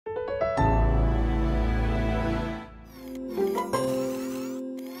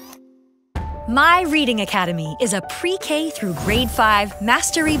My Reading Academy is a pre-K through grade 5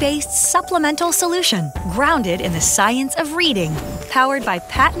 mastery-based supplemental solution grounded in the science of reading, powered by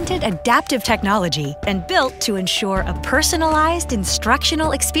patented adaptive technology and built to ensure a personalized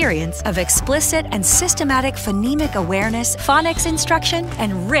instructional experience of explicit and systematic phonemic awareness, phonics instruction,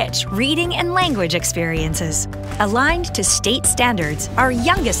 and rich reading and language experiences. Aligned to state standards, our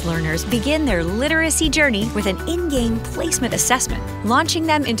youngest learners begin their literacy journey with an in-game placement assessment, launching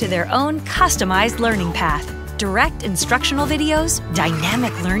them into their own customized learning path. Direct instructional videos,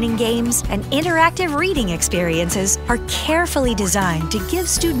 dynamic learning games, and interactive reading experiences are carefully designed to give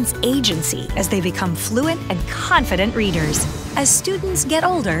students agency as they become fluent and confident readers. As students get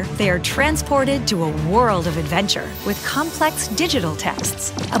older, they are transported to a world of adventure with complex digital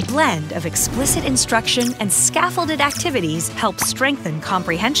texts. A blend of explicit instruction and scaffolded activities helps strengthen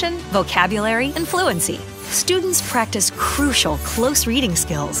comprehension, vocabulary, and fluency. Students practice crucial close reading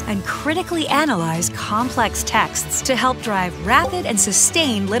skills and critically analyze complex texts to help drive rapid and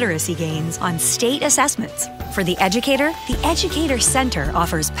sustained literacy gains on state assessments. For the educator Center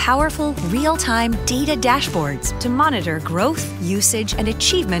offers powerful, real-time data dashboards to monitor growth, usage, and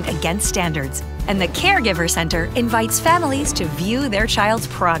achievement against standards. And the Caregiver Center invites families to view their child's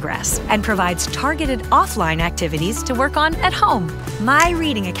progress and provides targeted offline activities to work on at home. My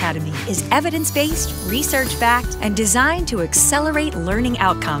Reading Academy is evidence-based, research-backed, and designed to accelerate learning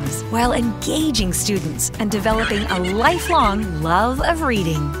outcomes while engaging students and developing a lifelong love of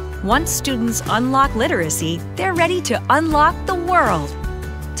reading. Once students unlock literacy, they're ready to unlock the world.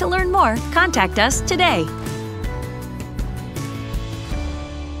 To learn more, contact us today.